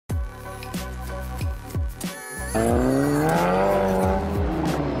Yo,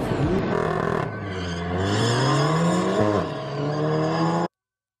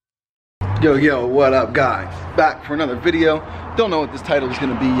 what up guys? Back for another video. Don't know what this title is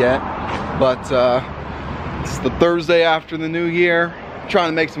gonna be yet, but it's the Thursday after the new year. Trying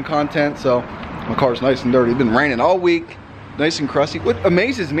to make some content, so my car's nice and dirty. It's been raining all week, nice and crusty. What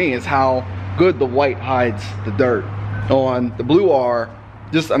amazes me is how good the white hides the dirt. On the Blue R,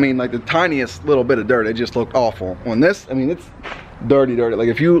 just, I mean, like the tiniest little bit of dirt, it just looked awful. On this, I mean, it's dirty. Like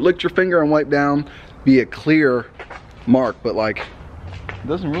if you licked your finger and wiped down, be a clear mark, but like, it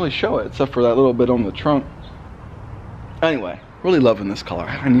doesn't really show it except for that little bit on the trunk. Anyway, really loving this color.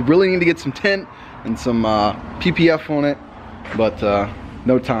 And you really need to get some tint and some PPF on it, but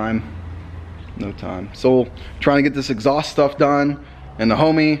no time. So trying to get this exhaust stuff done, and the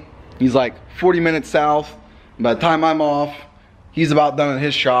homie, he's like 40 minutes south. By the time I'm off, he's about done at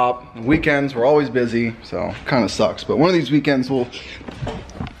his shop. Weekends, we're always busy, so kind of sucks. But one of these weekends we'll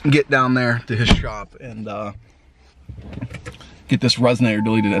get down there to his shop and get this resonator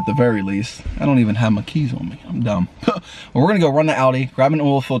deleted at the very least. I don't even have my keys on me. I'm dumb. Well, we're gonna go run the Audi, grab an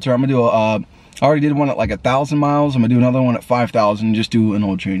oil filter. I'm gonna do a, I already did one at like 1,000 miles. I'm gonna do another one at 5,000. Just do an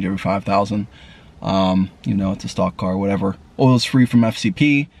oil change every 5,000. You know, it's a stock car, whatever. Oil's free from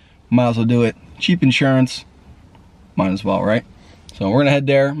FCP. Might as well do it. Cheap insurance. Might as well, right? So we're gonna head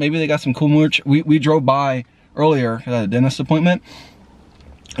there. Maybe they got some cool merch. We drove by earlier at a dentist appointment,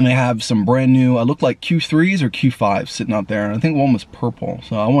 and they have some brand new, it looked like Q3s or Q5s sitting out there, and I think one was purple.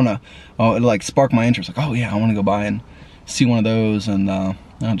 So I wanna, it like sparked my interest, like, oh yeah, I wanna go by and see one of those, and I'll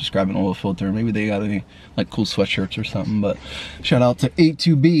just grab an oil filter. Maybe they got any like cool sweatshirts or something. But shout out to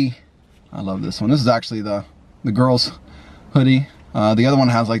A2B. I love this one. This is actually the girls hoodie. The other one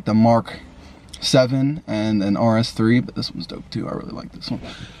has like the Mark 7 and an RS3, but this one's dope too. I really like this one.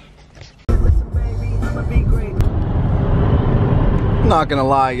 I'm not gonna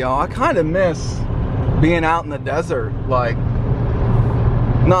lie, y'all, I kind of miss being out in the desert. Like,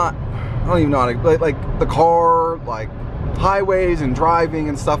 I don't even know how to, like the car, like highways and driving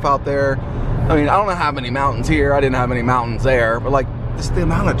and stuff out there. I mean, I don't have any mountains here. I didn't have any mountains there, but like just the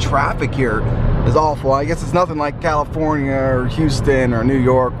amount of traffic here is awful. I guess it's nothing like California or Houston or New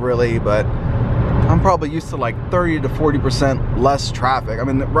York really, but I'm probably used to like 30 to 40% less traffic. I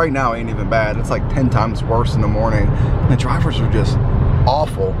mean, right now ain't even bad. It's like 10 times worse in the morning. The drivers are just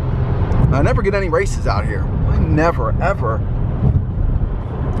awful. I never get any races out here. I never, ever.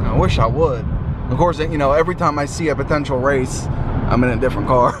 I wish I would. Of course, you know, every time I see a potential race, I'm in a different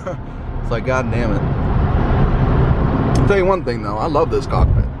car. It's like, god damn it. I'll tell you one thing though, I love this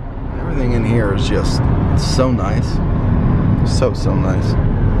cockpit. Everything in here is just, it's so nice. So nice.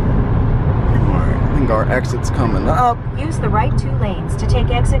 I think our exit's coming up. Use the right 2 lanes to take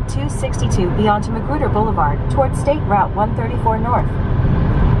exit 262 beyond to Magruder Boulevard towards State Route 134 North.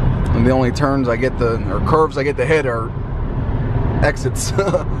 And the only turns I get or curves I get to hit are exits.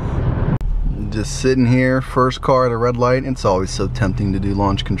 Just sitting here, first car at a red light. It's always so tempting to do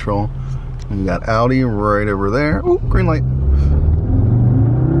launch control. We got Audi right over there. Oh, green light.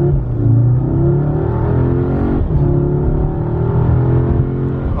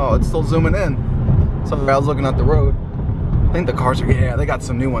 Oh, it's still zooming in. Sorry, I was looking at the road. I think the cars are, yeah, they got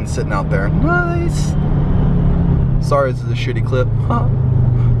some new ones sitting out there. Nice. Sorry, this is a shitty clip. Huh.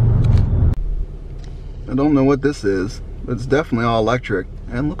 I don't know what this is, but it's definitely all electric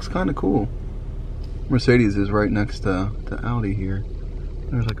and looks kind of cool. Mercedes is right next to Audi here.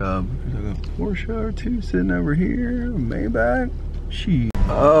 There's like a Porsche or two sitting over here, a Maybach. Gee.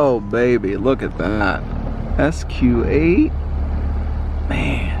 Oh baby, look at that. SQ8.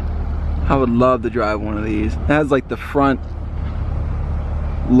 Man, I would love to drive one of these. It has like the front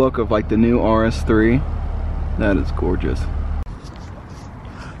look of like the new RS3. That is gorgeous.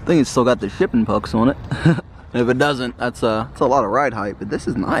 I think it's still got the shipping pucks on it. If it doesn't, that's a lot of ride height, but this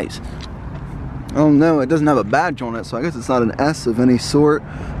is nice. Oh no, it doesn't have a badge on it, so I guess it's not an S of any sort,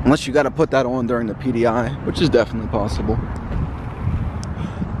 unless you got to put that on during the PDI, which is definitely possible.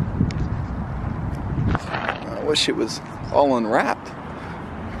 I wish it was all unwrapped.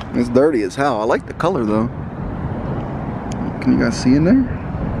 It's dirty as hell. I like the color though. Can you guys see in there?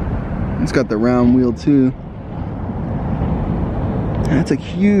 It's got the round wheel too. And it's a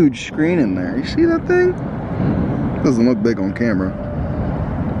huge screen in there. You see that thing? Doesn't look big on camera.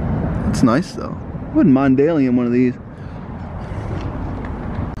 It's nice though. Wouldn't mind daily in one of these.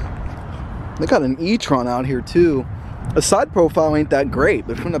 They got an e-tron out here too. The side profile ain't that great,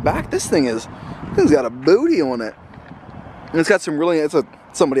 but from the back, this thing's got a booty on it. And it's got some really, it's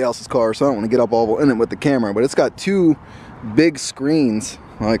somebody else's car, so I don't want to get up all in it with the camera, but it's got 2 big screens,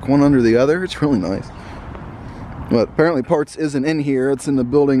 like one under the other. It's really nice. But apparently parts isn't in here. It's in the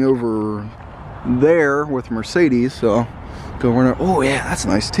building over there with Mercedes. So go over there. Oh yeah, that's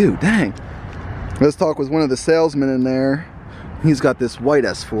nice too. Dang. Let's talk with one of the salesmen in there. He's got this white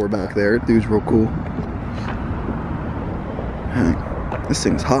S4 back there. Dude's real cool. Dang, this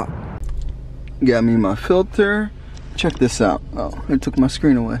thing's hot. Got me my filter. Check this out. Oh, it took my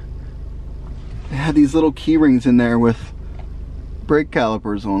screen away. They had these little key rings in there with brake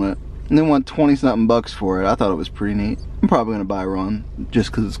calipers on it. And they want 20 something bucks for it. I thought it was pretty neat. I'm probably gonna buy one just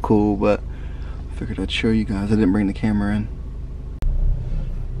because it's cool, but I figured I'd show you guys. I didn't bring the camera in.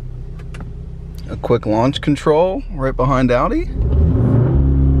 A quick launch control right behind Audi.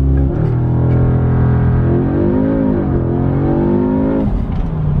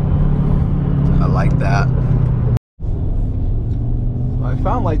 I like that. I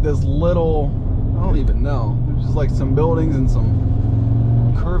found like this little, I don't even know. There's just like some buildings and some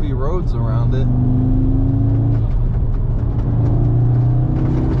curvy roads around it.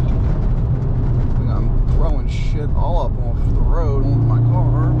 I think I'm throwing shit all up off the road on my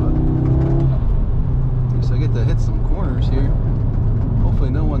car, but at least I get to hit some corners here. Hopefully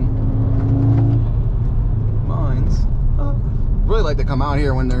no one minds. Really like to come out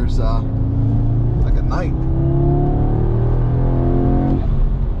here when there's like a night.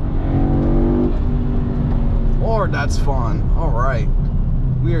 Lord, that's fun. All right.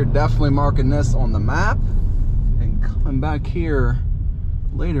 We are definitely marking this on the map and coming back here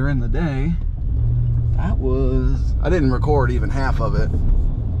later in the day. That was, I didn't record even half of it.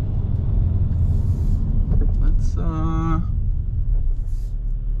 Let's man,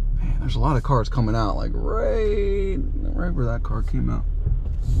 there's a lot of cars coming out, like right where that car came out.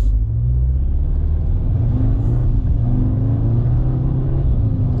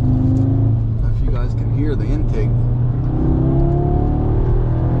 If you guys can hear the intake.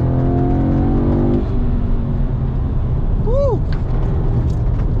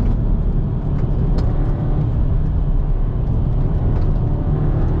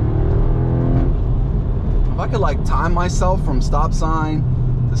 I could like time myself from stop sign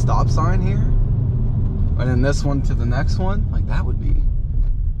to stop sign here, and then this one to the next one, like that would be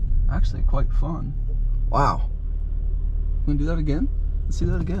actually quite fun. Wow. I'm gonna do that again. Let's see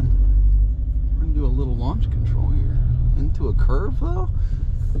that again. We're gonna do a little launch control here. Into a curve though?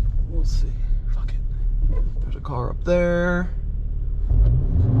 We'll see. Fuck it. There's a car up there.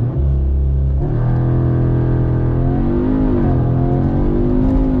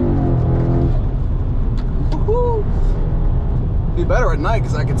 Be better at night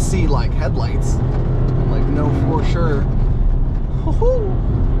because I could see like headlights and like know for sure.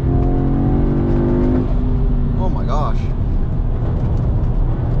 Oh my gosh.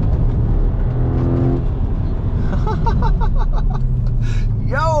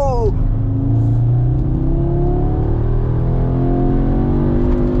 Yo!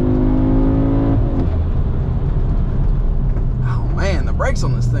 Oh man, the brakes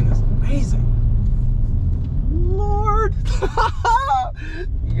on this thing is amazing. Lord.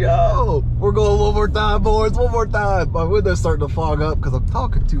 Yo, we're going one more time, boys. One more time. My window's starting to fog up because I'm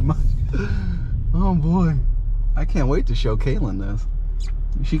talking too much. Oh boy, I can't wait to show Kaylin this.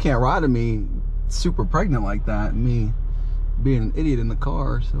 She can't ride me super pregnant like that, and me being an idiot in the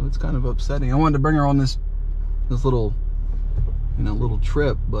car, so it's kind of upsetting. I wanted to bring her on this little, you know, little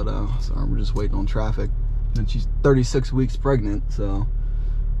trip, but sorry, we're just waiting on traffic. And she's 36 weeks pregnant, so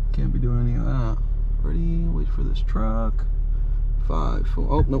can't be doing any of that. Ready? Wait for this truck. 5, 4.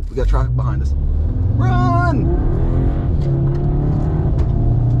 Oh nope, we got traffic behind us. Run!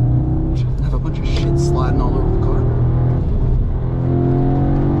 I have a bunch of shit sliding all over the car.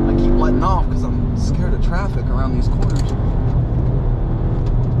 I keep letting off because I'm scared of traffic around these corners.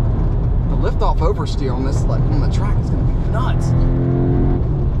 The lift-off oversteer on this, like on the track, is gonna be nuts.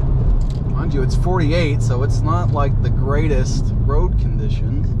 Mind you, it's 48, so it's not like the greatest road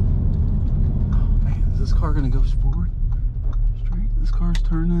conditions. This car gonna go forward? Straight? This car's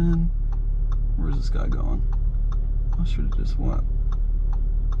turning. Where's this guy going? I should have just went.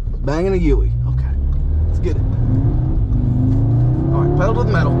 Banging a Yui. Okay. Let's get it. Alright, pedal to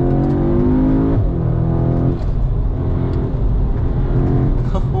the metal.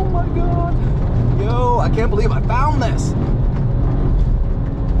 Oh my god. Yo, I can't believe I found this.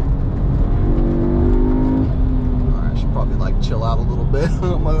 Alright, I should probably like chill out a little bit.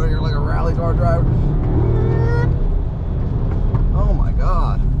 I'm over here like a rally car driver. Oh my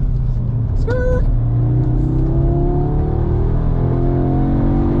god. Skirt.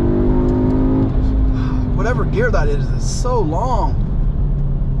 Whatever gear that is so long.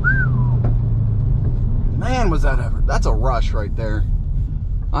 Man, was that ever. That's a rush right there.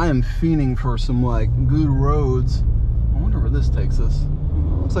 I am fiending for some like good roads. I wonder where this takes us.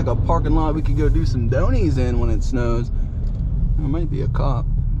 Looks like a parking lot we could go do some donies in when it snows. There might be a cop.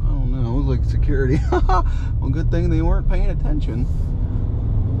 I don't know. It looks like security. Well, good thing they weren't paying attention.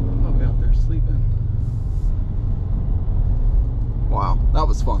 Probably out there sleeping. Wow, that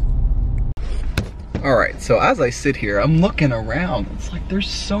was fun. All right, so as I sit here, I'm looking around. It's like there's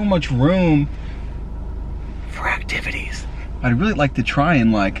so much room for activities. I'd really like to try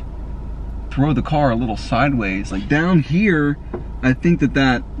and like throw the car a little sideways. Like down here, I think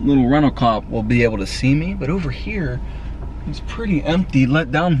that little rental cop will be able to see me, but over here, it's pretty empty.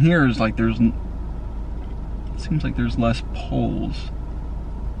 Down here is like it seems like there's less poles.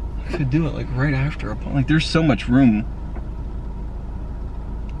 I could do it like right after a pole. Like there's so much room.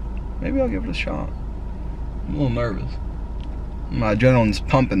 Maybe I'll give it a shot. I'm a little nervous. My adrenaline's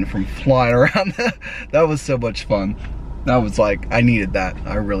pumping from flying around. That was so much fun. That was like, I needed that.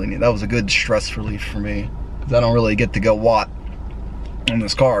 I really needed that. Was a good stress relief for me. Because I don't really get to go watt on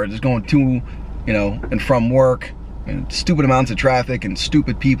this car. Just going to, you know, and from work, and stupid amounts of traffic and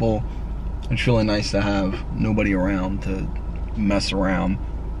stupid people. It's really nice to have nobody around to mess around.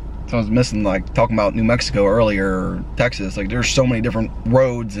 So I was missing, like, talking about New Mexico earlier, or Texas. Like, there's so many different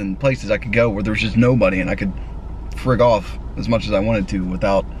roads and places I could go where there's just nobody, and I could frig off as much as I wanted to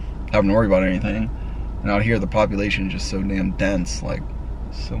without having to worry about anything. And out here, the population is just so damn dense. Like,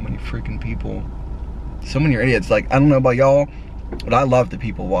 so many freaking people. So many idiots. Like, I don't know about y'all, but I love to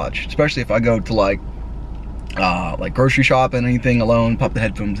people watch. Especially if I go to, like grocery shopping, anything alone, pop the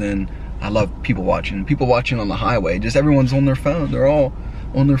headphones in. I love people watching. People watching on the highway. Just everyone's on their phone. They're all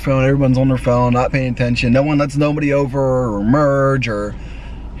on their phone. Everyone's on their phone, not paying attention. No one lets nobody over or merge, or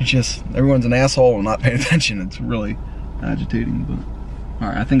it's just everyone's an asshole and not paying attention. It's really agitating. But all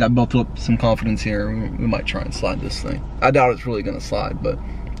right, I think I built up some confidence here. We might try and slide this thing. I doubt it's really gonna slide, but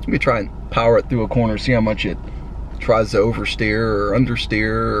we try and power it through a corner, see how much it tries to oversteer or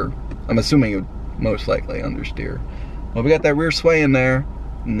understeer. Or, I'm assuming it would most likely understeer. Well, we got that rear sway in there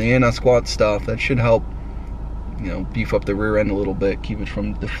and the anti-squat stuff. That should help, you know, beef up the rear end a little bit, keep it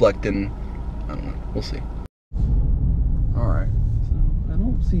from deflecting. I don't know, we'll see. Alright, so I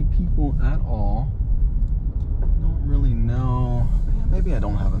don't see people at all. I don't really know. Maybe I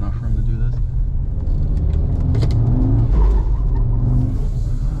don't have enough room to do this.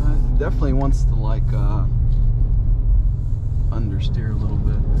 It definitely wants to like understeer a little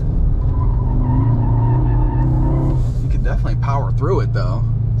bit. You could definitely power through it though.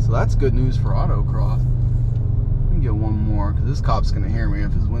 So that's good news for autocross. Let me get one more, because this cop's gonna hear me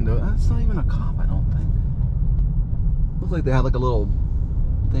if his window. That's not even a cop, I don't think. Looks like they had like a little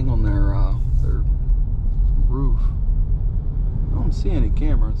thing on their roof. I don't see any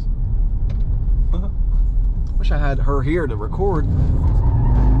cameras. Wish I had her here to record.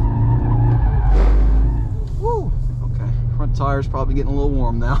 Woo! Okay, front tire's probably getting a little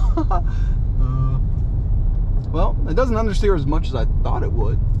warm now. Well, it doesn't understeer as much as I thought it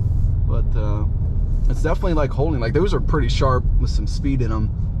would, but it's definitely like holding. Like those are pretty sharp with some speed in them.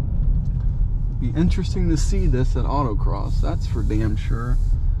 Be interesting to see this at autocross. That's for damn sure.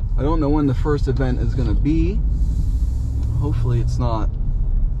 I don't know when the first event is going to be. Hopefully it's not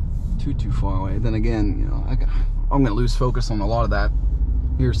too far away. Then again, you know, I'm gonna lose focus on a lot of that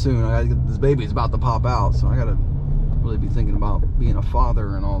here soon. This baby's about to pop out, so I gotta really be thinking about being a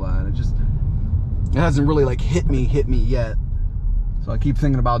father and all that. It hasn't really like hit me yet. So I keep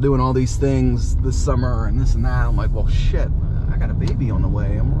thinking about doing all these things this summer and this and that. I'm like, well, shit, I got a baby on the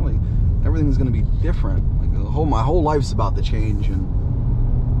way. Everything's gonna be different. Like my whole life's about to change, and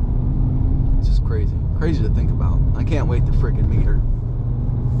it's just crazy to think about. I can't wait to freaking meet her.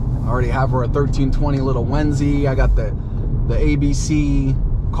 I already have her a 1320 little Wednesday. I got the ABC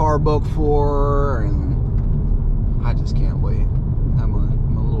car book for her, and I just can't wait. Have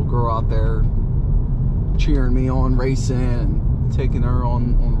my little girl out there cheering me on, racing, and taking her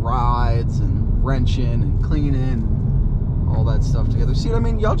on rides, and wrenching and cleaning and all that stuff together. See what I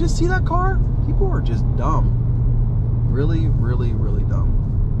mean? Y'all just see that car? People are just dumb. Really, really, really dumb.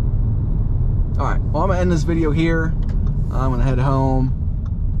 Alright, well, I'm going to end this video here. I'm going to head home,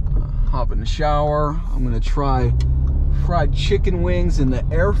 hop in the shower. I'm going to try fried chicken wings in the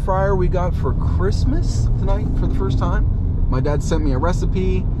air fryer we got for Christmas tonight for the first time. My dad sent me a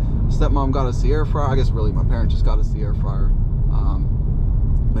recipe. Stepmom got us the air fryer. I guess really my parents just got us the air fryer.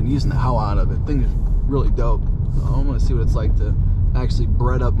 Been using the hell out of it. Thing is really dope. So I'm going to see what it's like to actually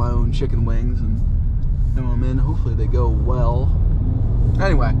bread up my own chicken wings and throw them in. Hopefully they go well.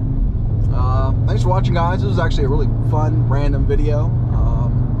 Anyway. Thanks for watching, guys. This was actually a really fun, random video.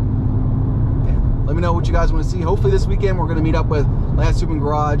 Yeah, let me know what you guys want to see. Hopefully this weekend we're going to meet up with Last Human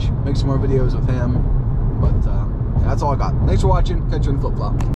Garage, make some more videos with him. But yeah, that's all I got. Thanks for watching. Catch you in the flip-flop.